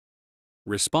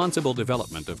Responsible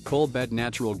Development of Coalbed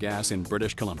Natural Gas in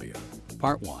British Columbia,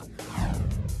 Part 1.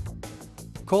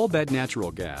 Coalbed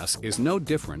natural gas is no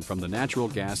different from the natural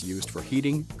gas used for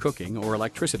heating, cooking, or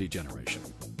electricity generation.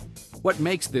 What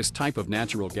makes this type of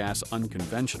natural gas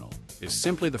unconventional is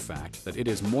simply the fact that it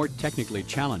is more technically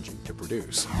challenging to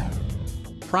produce.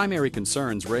 Primary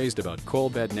concerns raised about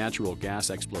coalbed natural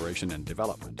gas exploration and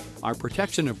development are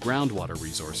protection of groundwater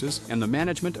resources and the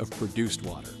management of produced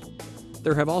water.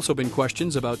 There have also been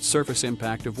questions about surface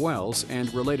impact of wells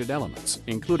and related elements,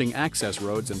 including access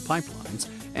roads and pipelines,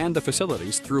 and the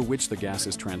facilities through which the gas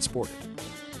is transported.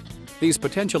 These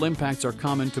potential impacts are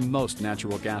common to most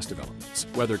natural gas developments,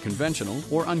 whether conventional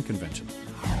or unconventional.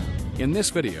 In this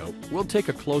video, we'll take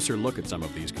a closer look at some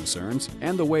of these concerns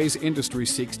and the ways industry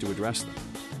seeks to address them.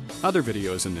 Other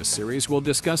videos in this series will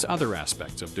discuss other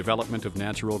aspects of development of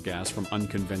natural gas from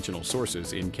unconventional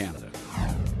sources in Canada.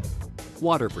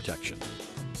 Water protection.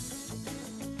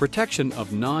 Protection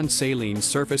of non-saline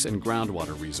surface and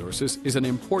groundwater resources is an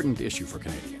important issue for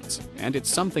Canadians, and it's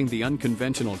something the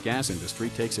unconventional gas industry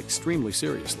takes extremely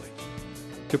seriously.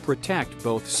 To protect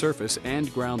both surface and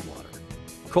groundwater,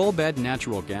 coalbed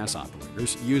natural gas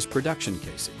operators use production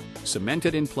casing,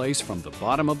 cemented in place from the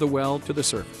bottom of the well to the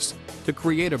surface, to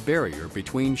create a barrier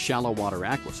between shallow water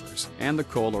aquifers and the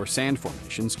coal or sand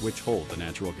formations which hold the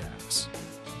natural gas.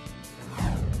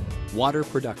 Water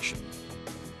production.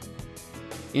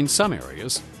 In some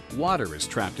areas, water is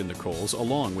trapped in the coals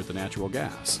along with the natural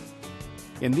gas.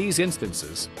 In these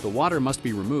instances, the water must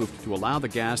be removed to allow the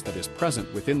gas that is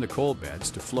present within the coal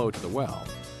beds to flow to the well.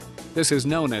 This is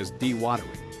known as dewatering.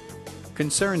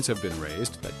 Concerns have been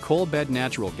raised that coalbed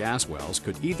natural gas wells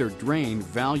could either drain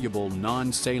valuable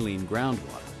non-saline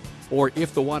groundwater, or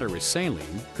if the water is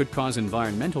saline, could cause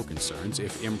environmental concerns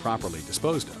if improperly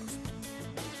disposed of.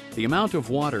 The amount of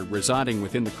water residing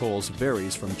within the coals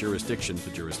varies from jurisdiction to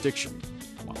jurisdiction.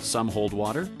 While some hold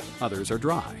water, others are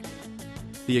dry.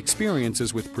 The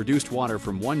experiences with produced water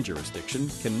from one jurisdiction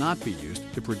cannot be used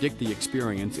to predict the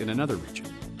experience in another region.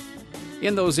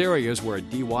 In those areas where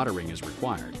dewatering is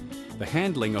required, the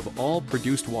handling of all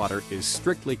produced water is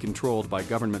strictly controlled by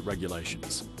government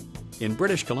regulations. In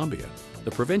British Columbia,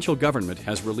 the provincial government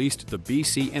has released the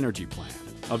BC Energy Plan,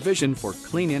 a vision for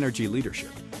clean energy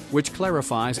leadership, which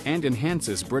clarifies and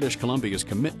enhances British Columbia's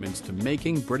commitments to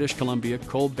making British Columbia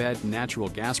coalbed natural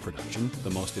gas production the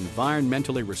most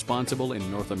environmentally responsible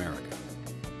in North America.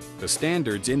 The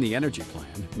standards in the energy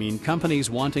plan mean companies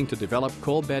wanting to develop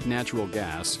coalbed natural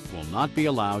gas will not be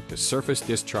allowed to surface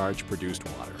discharge produced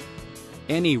water.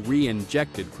 Any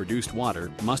re-injected produced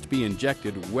water must be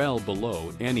injected well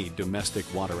below any domestic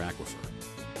water aquifer.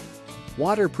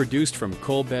 Water produced from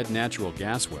coalbed natural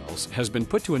gas wells has been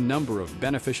put to a number of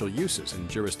beneficial uses in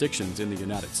jurisdictions in the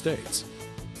United States.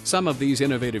 Some of these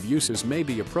innovative uses may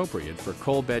be appropriate for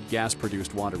coalbed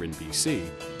gas-produced water in BC,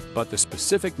 but the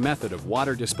specific method of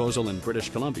water disposal in British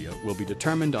Columbia will be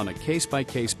determined on a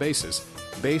case-by-case basis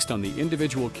based on the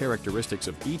individual characteristics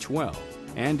of each well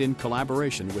and in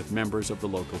collaboration with members of the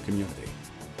local community.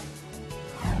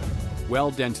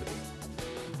 Well density.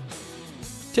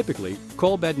 Typically,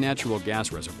 coalbed natural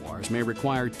gas reservoirs may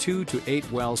require 2 to 8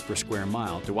 wells per square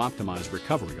mile to optimize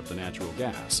recovery of the natural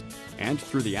gas, and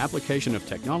through the application of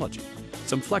technology,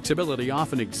 some flexibility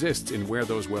often exists in where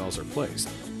those wells are placed.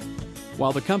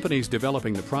 While the companies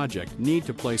developing the project need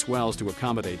to place wells to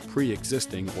accommodate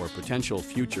pre-existing or potential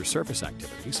future surface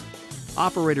activities,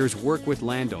 operators work with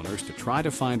landowners to try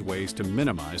to find ways to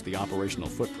minimize the operational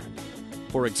footprint.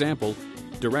 For example,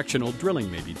 directional drilling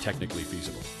may be technically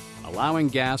feasible, allowing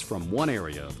gas from one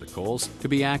area of the coals to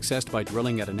be accessed by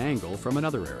drilling at an angle from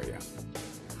another area.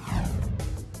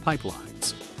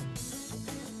 Pipelines.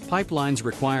 Pipelines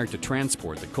required to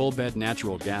transport the coalbed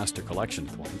natural gas to collection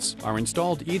points are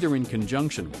installed either in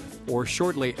conjunction with or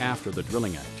shortly after the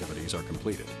drilling activities are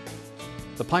completed.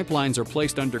 The pipelines are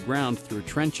placed underground through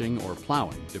trenching or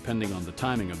plowing, depending on the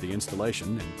timing of the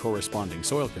installation and corresponding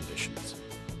soil conditions.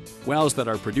 Wells that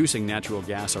are producing natural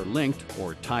gas are linked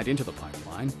or tied into the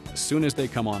pipeline as soon as they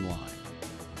come online.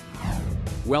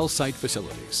 Well site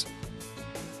facilities.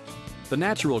 The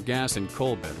natural gas in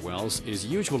coalbed wells is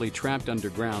usually trapped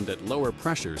underground at lower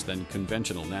pressures than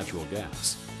conventional natural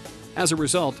gas. As a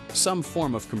result, some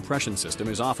form of compression system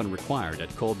is often required at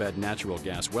coalbed natural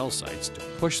gas well sites to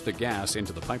push the gas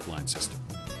into the pipeline system.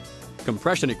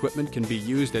 Compression equipment can be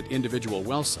used at individual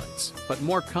well sites, but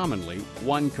more commonly,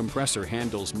 one compressor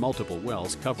handles multiple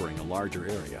wells covering a larger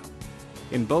area.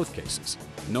 In both cases,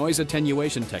 noise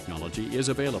attenuation technology is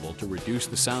available to reduce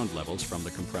the sound levels from the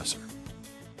compressor.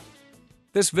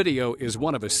 This video is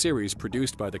one of a series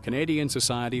produced by the Canadian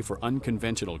Society for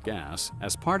Unconventional Gas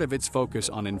as part of its focus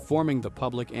on informing the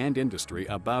public and industry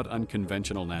about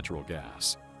unconventional natural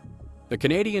gas. The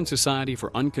Canadian Society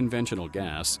for Unconventional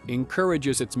Gas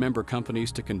encourages its member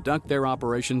companies to conduct their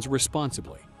operations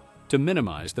responsibly, to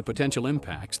minimize the potential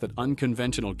impacts that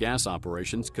unconventional gas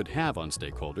operations could have on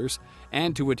stakeholders,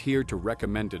 and to adhere to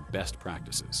recommended best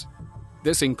practices.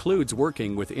 This includes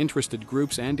working with interested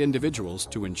groups and individuals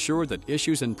to ensure that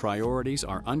issues and priorities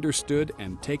are understood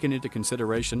and taken into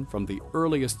consideration from the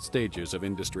earliest stages of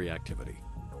industry activity.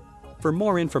 For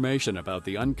more information about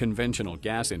the unconventional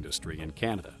gas industry in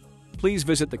Canada, please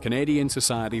visit the Canadian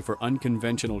Society for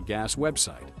Unconventional Gas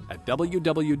website at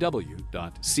www.csug.ca.